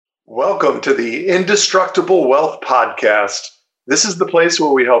Welcome to the Indestructible Wealth Podcast. This is the place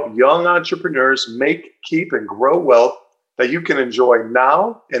where we help young entrepreneurs make, keep, and grow wealth that you can enjoy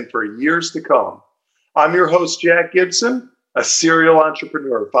now and for years to come. I'm your host, Jack Gibson, a serial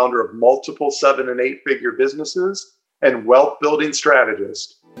entrepreneur, founder of multiple 7- and 8-figure businesses, and wealth building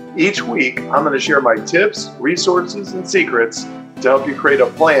strategist. Each week, I'm going to share my tips, resources, and secrets to help you create a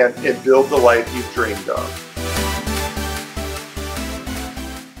plan and build the life you've dreamed of.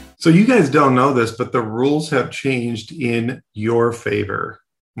 So you guys don't know this, but the rules have changed in your favor.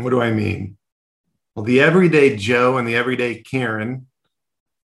 What do I mean? Well, the everyday Joe and the everyday Karen.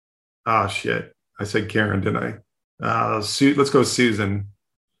 Oh, shit. I said Karen, didn't I? Let's go Susan.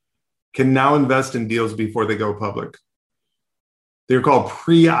 Can now invest in deals before they go public. They're called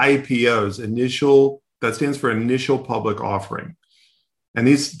Pre-IPOs. That stands for initial public offering. And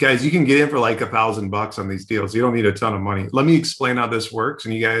these guys, you can get in for like $1,000 on these deals. You don't need a ton of money. Let me explain how this works.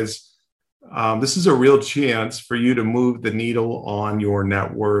 And you guys, this is a real chance for you to move the needle on your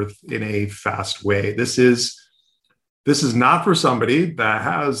net worth in a fast way. This is not for somebody that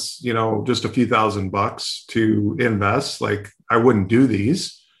has, just a few $1,000s to invest. Like, I wouldn't do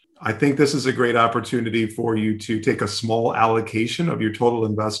these. I think this is a great opportunity for you to take a small allocation of your total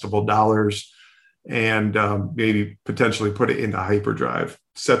investable dollars and maybe potentially put it into hyperdrive,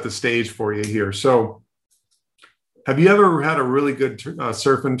 set the stage for you here. So have you ever had a really good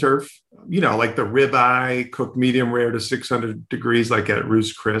surf and turf? Like the ribeye cooked medium rare to 600 degrees, like at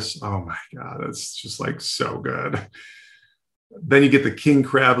Ruth's Chris. Oh my God, that's just like so good. Then you get the king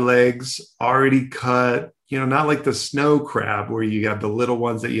crab legs already cut, not like the snow crab where you have the little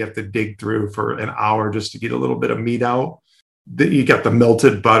ones that you have to dig through for an hour just to get a little bit of meat out. You got the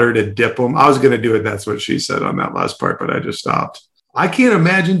melted butter to dip them. I was going to do it. That's what she said on that last part, but I just stopped. I can't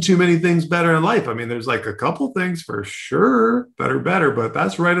imagine too many things better in life. I mean, there's like a couple things for sure that are better, but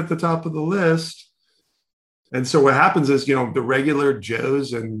that's right at the top of the list. And so what happens is, the regular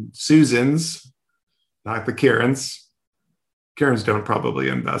Joes and Susans, not the Karens. Karens don't probably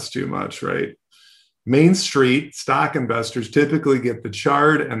invest too much, right? Main Street stock investors typically get the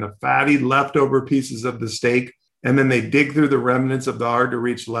charred and the fatty leftover pieces of the steak, and then they dig through the remnants of the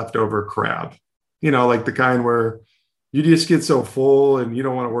hard-to-reach leftover crab. Like the kind where you just get so full and you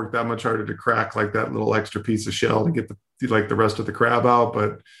don't want to work that much harder to crack like that little extra piece of shell to get the rest of the crab out.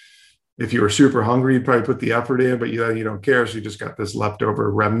 But if you were super hungry, you'd probably put the effort in, but you don't care. So you just got this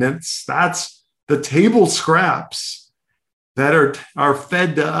leftover remnants. That's the table scraps that are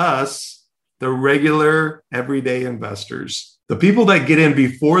fed to us, the regular everyday investors. The people that get in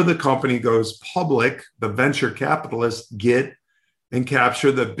before the company goes public, the venture capitalists, get and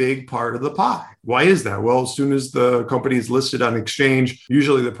capture the big part of the pie. Why is that? Well, as soon as the company is listed on exchange,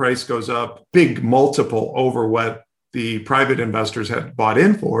 usually the price goes up big multiple over what the private investors had bought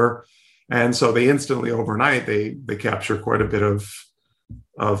in for. And so they instantly overnight, they capture quite a bit of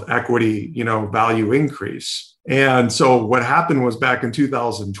equity, value increase. And so what happened was back in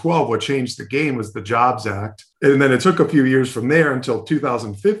 2012, what changed the game was the Jobs Act. And then it took a few years from there until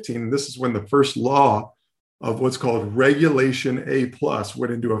 2015. And this is when the first law of what's called Regulation A+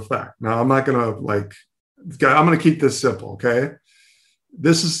 went into effect. Now, I'm not going to I'm going to keep this simple, okay?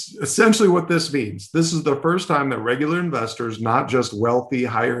 This is essentially what this means. This is the first time that regular investors, not just wealthy,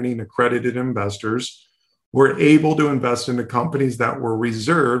 high-earning, accredited investors, were able to invest into companies that were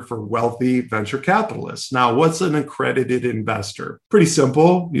reserved for wealthy venture capitalists. Now, what's an accredited investor? Pretty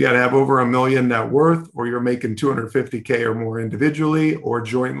simple. You got to have over $1 million net worth, or you're making $250K or more individually, or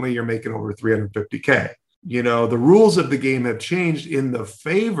jointly you're making over $350K. The rules of the game have changed in the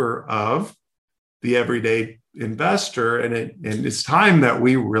favor of the everyday investor, and it's time that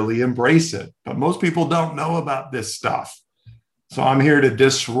we really embrace it. But most people don't know about this stuff. So I'm here to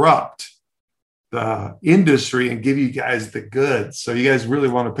disrupt the industry and give you guys the goods. So you guys really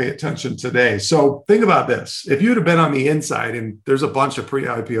want to pay attention today. So think about this. If you would have been on the inside, and there's a bunch of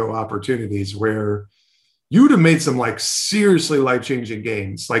pre-IPO opportunities where you would have made some seriously life-changing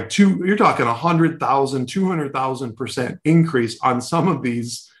gains. You're talking 100,000, 200,000% increase on some of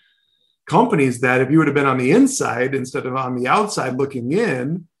these companies that if you would have been on the inside instead of on the outside looking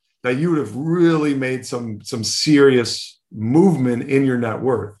in, that you would have really made some serious movement in your net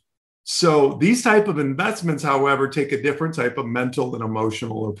worth. So these type of investments, however, take a different type of mental and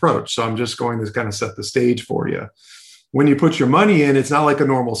emotional approach. So I'm just going to kind of set the stage for you. When you put your money in, it's not like a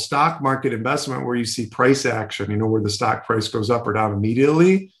normal stock market investment where you see price action, where the stock price goes up or down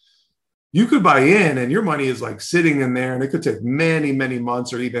immediately. You could buy in and your money is sitting in there, and it could take many, many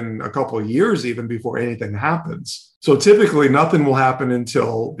months or even a couple of years even before anything happens. So typically nothing will happen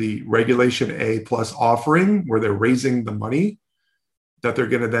until the Regulation A+ offering, where they're raising the money. that they're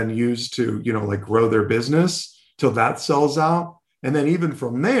going to then use to, like grow their business till that sells out. And then even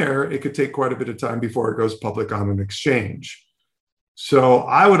from there, it could take quite a bit of time before it goes public on an exchange. So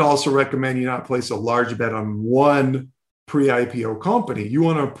I would also recommend you not place a large bet on one pre-IPO company. You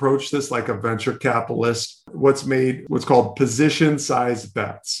want to approach this like a venture capitalist, what's called position-sized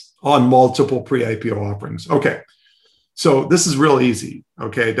bets on multiple pre-IPO offerings. Okay, so this is real easy.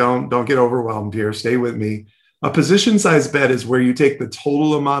 Okay, don't get overwhelmed here. Stay with me. A position-sized bet is where you take the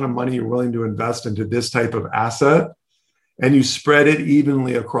total amount of money you're willing to invest into this type of asset and you spread it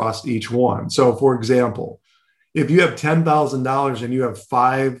evenly across each one. So for example, if you have $10,000 and you have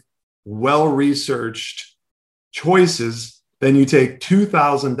 5 well-researched choices, then you take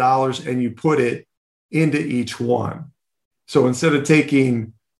 $2,000 and you put it into each one. So instead of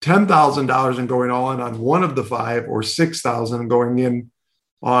taking $10,000 and going all in on one of the 5, or $6,000 and going in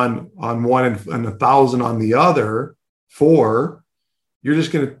on one and $1,000 on the other 4, you're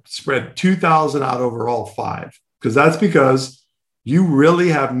just going to spread $2,000 out over all 5. Because you really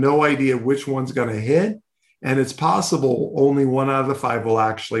have no idea which one's going to hit. And it's possible only 1 out of the 5 will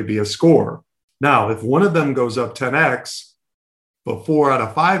actually be a score. Now, if one of them goes up 10x, but 4 out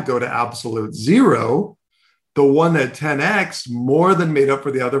of 5 go to absolute 0, the one that 10x more than made up for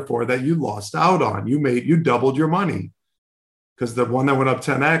the other 4 that you lost out on. You doubled your money. Because the one that went up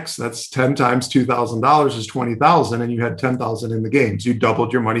 10x, that's 10 times $2,000 is $20,000, and you had 10,000 in the games. You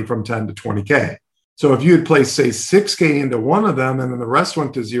doubled your money from 10 to 20K. So if you had placed, say, 6K into one of them and then the rest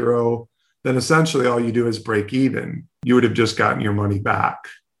went to 0, then essentially all you do is break even. You would have just gotten your money back.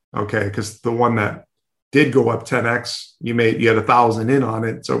 Okay, because the one that did go up 10x, you had 1,000 in on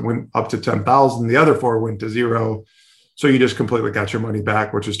it, so it went up to 10,000. The other 4 went to 0. So you just completely got your money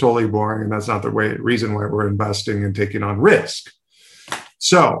back, which is totally boring. And that's not the reason why we're investing and taking on risk.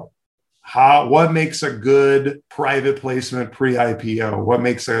 So what makes a good private placement pre-IPO? What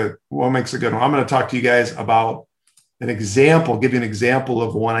makes a good one? I'm going to talk to you guys about an example, give you an example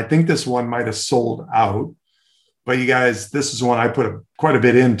of one. I think this one might have sold out, but you guys, this is one I put quite a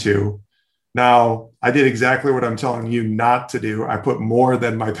bit into. Now, I did exactly what I'm telling you not to do. I put more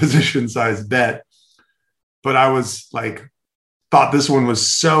than my position size bet. But I was thought this one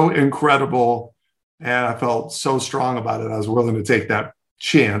was so incredible and I felt so strong about it. I was willing to take that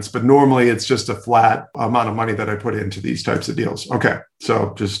chance, but normally it's just a flat amount of money that I put into these types of deals. Okay.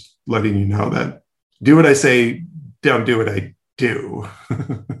 So just letting you know that do what I say, don't do what I do.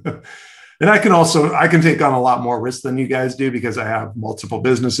 And I can take on a lot more risk than you guys do because I have multiple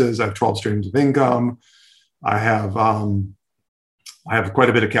businesses. I have 12 streams of income. I have quite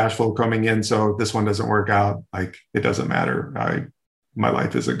a bit of cash flow coming in. So if this one doesn't work out, it doesn't matter. My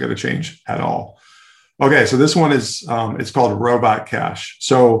life isn't going to change at all. Okay. So this one is, it's called Robot Cash.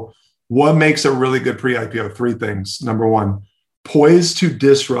 So what makes a really good pre-IPO? 3 things. Number 1, poised to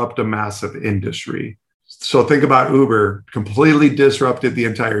disrupt a massive industry. So think about Uber, completely disrupted the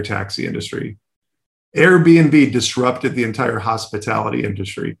entire taxi industry. Airbnb disrupted the entire hospitality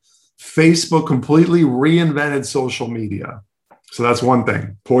industry. Facebook completely reinvented social media. So that's one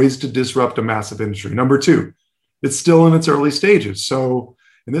thing, poised to disrupt a massive industry. Number 2, it's still in its early stages. So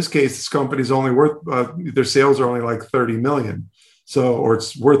in this case, this company's only worth, their sales are only like 30 million. Or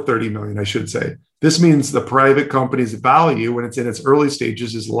it's worth 30 million, I should say. This means the private company's value when it's in its early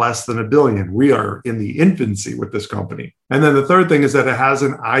stages is less than $1 billion. We are in the infancy with this company. And then the third thing is that it has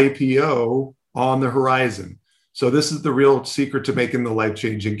an IPO on the horizon. So this is the real secret to making the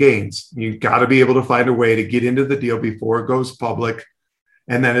life-changing gains. You got to be able to find a way to get into the deal before it goes public,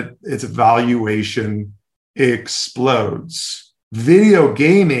 and then its valuation explodes. Video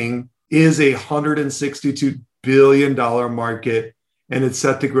gaming is a $162 billion market, and it's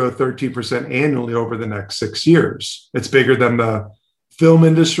set to grow 13% annually over the next 6 years. It's bigger than the film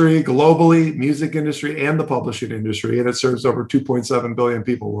industry globally, music industry, and the publishing industry, and it serves over 2.7 billion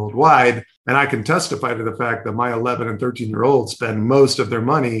people worldwide. And I can testify to the fact that my 11 and 13-year-olds spend most of their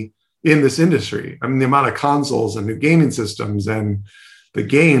money in this industry. I mean, the amount of consoles and new gaming systems and the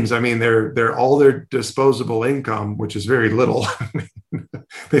games, I mean, they're all their disposable income, which is very little.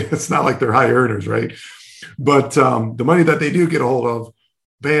 It's not like they're high earners, right? But the money that they do get a hold of,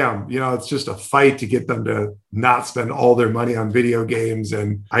 bam, it's just a fight to get them to not spend all their money on video games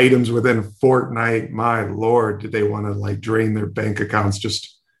and items within Fortnite. My Lord, did they want to drain their bank accounts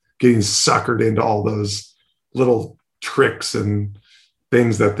just getting suckered into all those little tricks and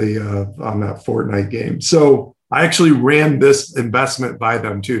things that they on that Fortnite game. So I actually ran this investment by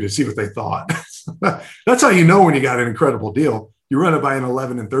them too to see what they thought. That's how you know when you got an incredible deal. You run it by an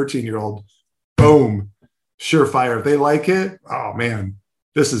 11 and 13-year-old, boom, surefire. If they like it, oh man,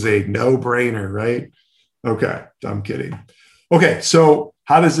 this is a no-brainer, right? Okay, I'm kidding. Okay, so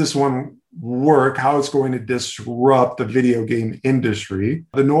how does this one work? How it's going to disrupt the video game industry?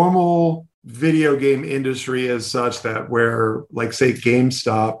 The normal video game industry is such that where, like, say,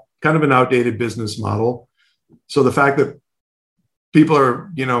 GameStop, kind of an outdated business model. So the fact that people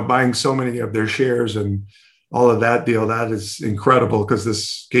are, buying so many of their shares and all of that deal, that is incredible because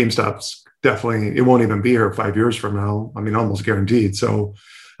this GameStop's definitely, it won't even be here 5 years from now. I mean, almost guaranteed. So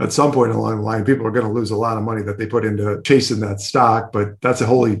at some point along the line, people are going to lose a lot of money that they put into chasing that stock, but that's a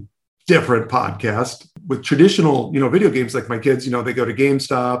wholly different podcast. With traditional, video games, like my kids, they go to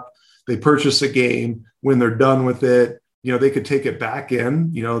GameStop, they purchase a game. When they're done with it, they could take it back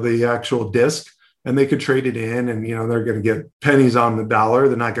in, the actual disc, and they could trade it in, and, they're going to get pennies on the dollar.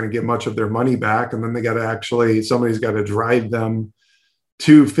 They're not going to get much of their money back. And then they got to actually, somebody's got to drive them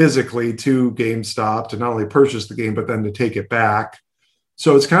physically to GameStop to not only purchase the game, but then to take it back.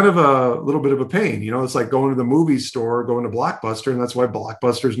 So it's kind of a little bit of a pain. It's like going to the movie store, going to Blockbuster, and that's why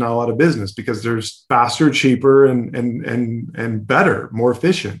Blockbuster's now out of business, because there's faster, cheaper, and better, more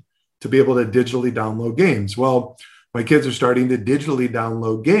efficient to be able to digitally download games. Well, my kids are starting to digitally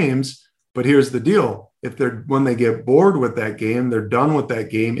download games, but here's the deal. When they get bored with that game, they're done with that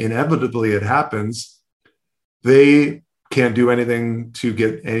game, inevitably it happens, they can't do anything to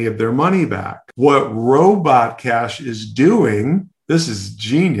get any of their money back. What Robot Cash is doing, this is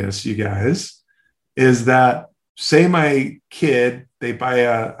genius, you guys, is that, say my kid, they buy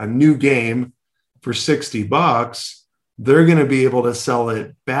a new game for $60, they're going to be able to sell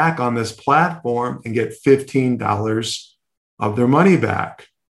it back on this platform and get $15 of their money back.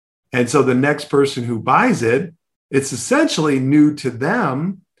 And so the next person who buys it, it's essentially new to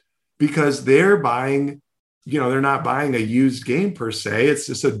them because they're buying, they're not buying a used game per se. It's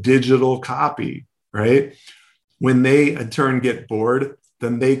just a digital copy, right? When they in turn get bored,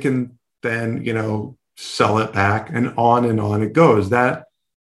 then they can sell it back, and on it goes. That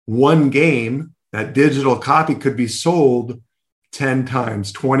one game, that digital copy, could be sold 10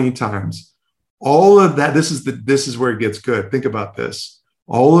 times, 20 times. All of that, this is where it gets good. Think about this.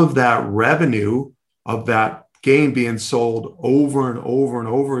 All of that revenue of that game being sold over and over and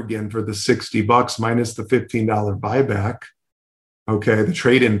over again for the $60 minus the $15 buyback, okay, the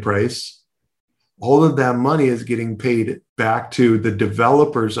trade-in price, all of that money is getting paid back to the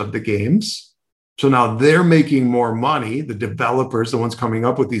developers of the games. So now they're making more money, the developers, the ones coming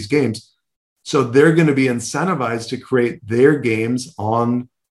up with these games. So they're going to be incentivized to create their games on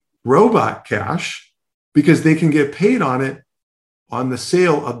Robot Cash because they can get paid on it, on the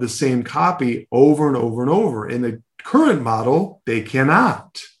sale of the same copy over and over and over. In the current model, they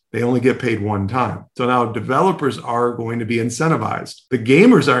cannot. They only get paid one time. So now developers are going to be incentivized. The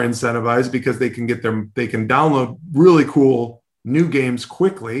gamers are incentivized because they can download really cool new games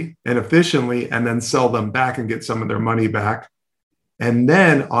quickly and efficiently and then sell them back and get some of their money back. And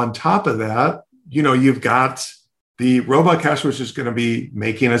then on top of that, you've got the Robot Cash, which is going to be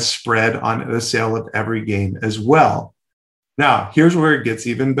making a spread on the sale of every game as well. Now, here's where it gets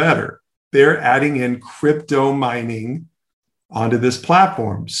even better. They're adding in crypto mining onto this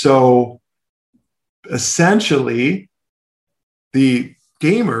platform. So essentially, the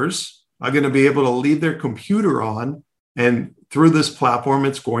gamers are going to be able to leave their computer on, and through this platform,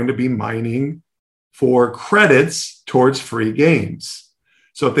 it's going to be mining for credits towards free games.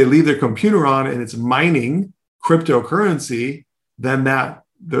 So if they leave their computer on and it's mining cryptocurrency, then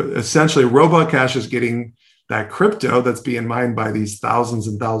essentially Robot Cash is getting that crypto that's being mined by these thousands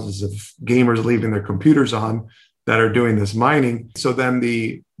and thousands of gamers leaving their computers on that are doing this mining. So then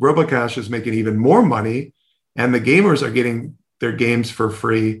the Robot Cash is making even more money, and the gamers are getting their games for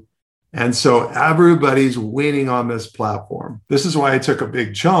free. And so everybody's winning on this platform. This is why I took a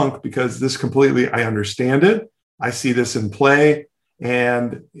big chunk, because I understand it. I see this in play,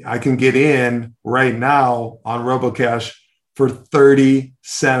 and I can get in right now on RoboCash for 30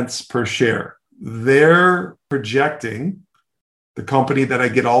 cents per share. They're projecting, the company that I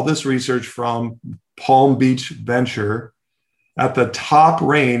get all this research from, Palm Beach Venture, at the top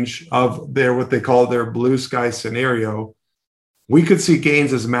range of what they call their blue sky scenario, we could see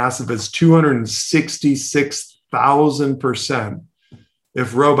gains as massive as 266,000%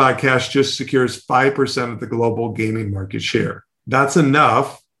 if Robot Cash just secures 5% of the global gaming market share. That's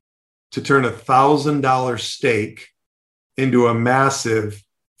enough to turn a $1,000 stake into a massive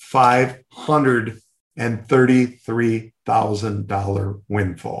 $533,000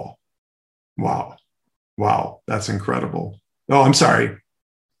 windfall. Wow, that's incredible. Oh, I'm sorry.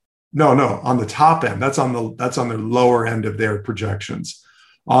 No, on the top end. That's on the lower end of their projections.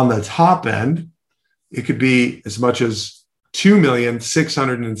 On the top end, it could be as much as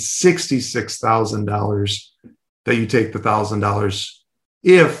 $2,666,000 that you take the $1,000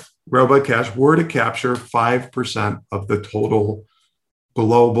 if Robot Cash were to capture 5% of the total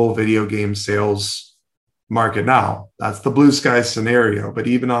global video game sales market. Now, that's the blue sky scenario, but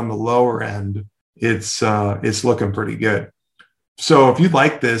even on the lower end, it's looking pretty good. So if you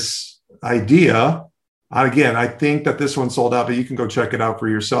like this idea, again, I think that this one sold out, but you can go check it out for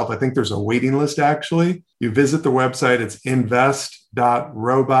yourself. I think there's a waiting list, actually. You visit the website. It's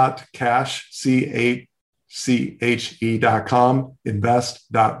invest.robotcash.com,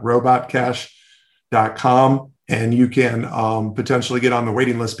 invest.robotcash.com. And you can potentially get on the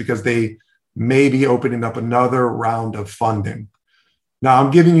waiting list because they may be opening up another round of funding. Now,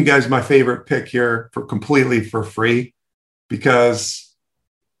 I'm giving you guys my favorite pick here completely for free because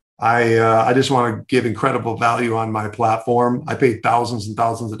I just want to give incredible value on my platform. I paid thousands and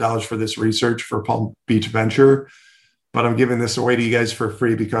thousands of dollars for this research for Palm Beach Venture, but I'm giving this away to you guys for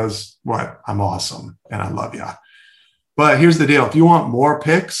free because I'm awesome and I love you. But here's the deal. If you want more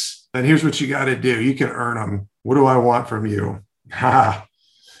picks, then here's what you got to do. You can earn them. What do I want from you? I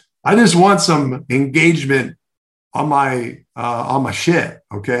just want some engagement on my shit.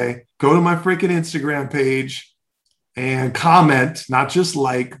 Okay. Go to my freaking Instagram page and comment, not just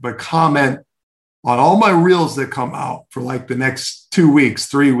but comment on all my reels that come out for like the next 2 weeks,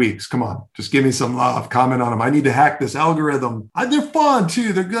 3 weeks. Come on, just give me some love. Comment on them. I need to hack this algorithm. They're fun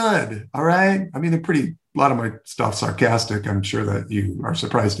too. They're good. All right. I mean, they're a lot of my stuff sarcastic. I'm sure that you are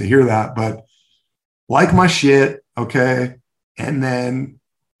surprised to hear that, but like my shit. Okay. And then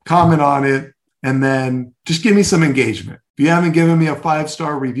comment on it. And then just give me some engagement. If you haven't given me a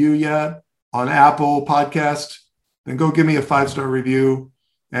 5-star review yet on Apple Podcast, then go give me a 5-star review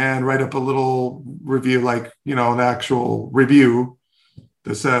and write up a little review, an actual review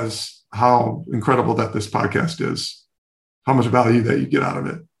that says how incredible that this podcast is, how much value that you get out of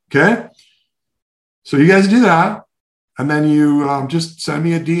it. Okay. So you guys do that. And then you just send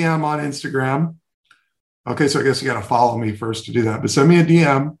me a DM on Instagram. Okay. So I guess you got to follow me first to do that, but send me a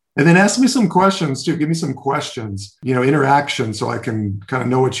DM and then ask me some questions too. Give me some questions, interaction, so I can kind of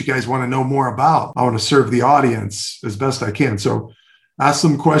know what you guys want to know more about. I want to serve the audience as best I can. So ask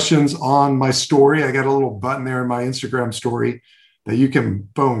some questions on my story. I got a little button there in my Instagram story that you can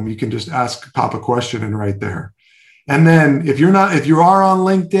just pop a question in right there. And then if you are on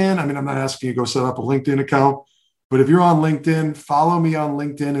LinkedIn, I'm not asking you to go set up a LinkedIn account, but if you're on LinkedIn, follow me on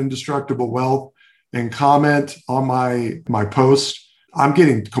LinkedIn, Indestructible Wealth, and comment on my post. I'm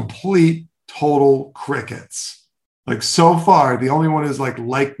getting complete, total crickets. Like so far, the only one is like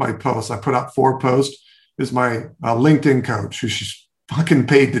my post. I put out 4 posts. Is my LinkedIn coach, who she's fucking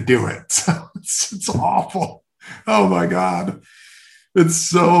paid to do it. So it's awful. Oh my God. It's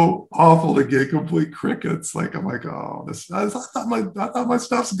so awful to get complete crickets. I'm like, oh, I thought my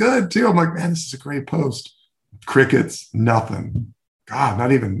stuff's good too. I'm like, man, this is a great post. Crickets, nothing. God,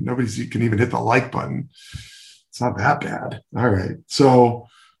 nobody can even hit the like button. It's not that bad. All right. So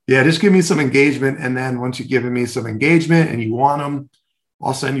yeah, just give me some engagement. And then once you've given me some engagement and you want them,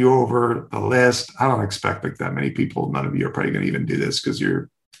 I'll send you over the list. I don't expect that many people. None of you are probably going to even do this because you're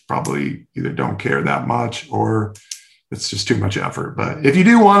probably either don't care that much or it's just too much effort. But if you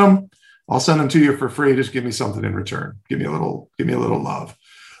do want them, I'll send them to you for free. Just give me something in return. Give me a little love.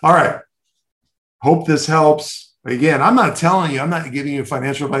 All right. Hope this helps. Again, I'm not giving you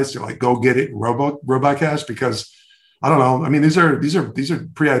financial advice to go get it Robot Cash, because I don't know. I mean, these are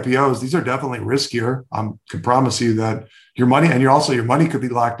pre-IPOs. These are definitely riskier. I can promise you that your money your money could be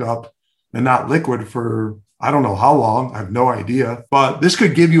locked up and not liquid for I don't know how long. I have no idea. But this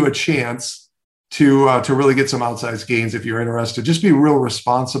could give you a chance to really get some outsized gains if you're interested. Just be real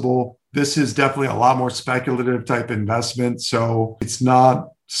responsible. This is definitely a lot more speculative type investment. So it's not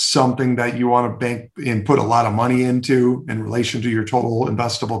something that you want to bank and put a lot of money into in relation to your total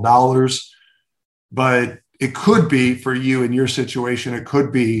investable dollars. But it could be for you in your situation, it could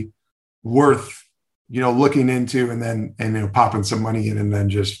be worth, looking into and then popping some money in and then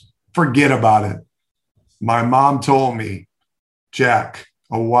just forget about it. My mom told me, Jack,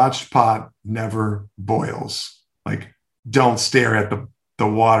 a watched pot never boils. Don't stare at the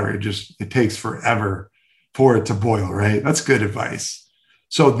water. It takes forever for it to boil, right? That's good advice.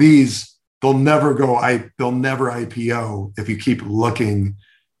 So they'll never IPO if you keep looking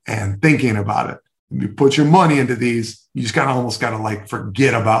and thinking about it. If you put your money into these, you just almost got to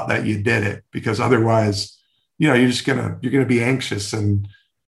forget about that you did it, because otherwise, you're going to be anxious, and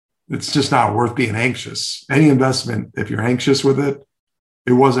it's just not worth being anxious. Any investment, if you're anxious with it,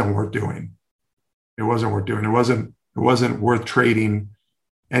 it wasn't worth doing. It wasn't worth doing. It wasn't worth trading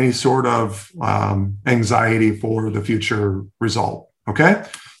any sort of anxiety for the future result. Okay.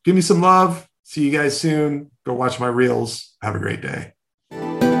 Give me some love. See you guys soon. Go watch my reels. Have a great day.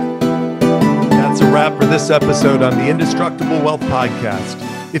 That's a wrap for this episode on the Indestructible Wealth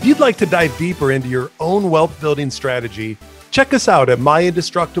Podcast. If you'd like to dive deeper into your own wealth building strategy, check us out at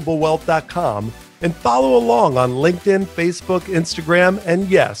myindestructiblewealth.com and follow along on LinkedIn, Facebook, Instagram, and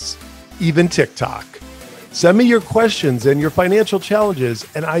yes, even TikTok. Send me your questions and your financial challenges,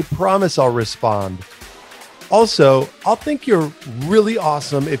 and I promise I'll respond. Also, I'll think you're really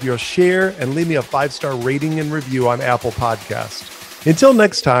awesome if you'll share and leave me a 5-star rating and review on Apple Podcasts. Until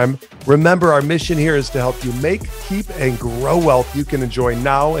next time, remember our mission here is to help you make, keep, and grow wealth you can enjoy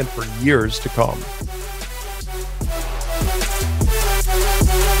now and for years to come.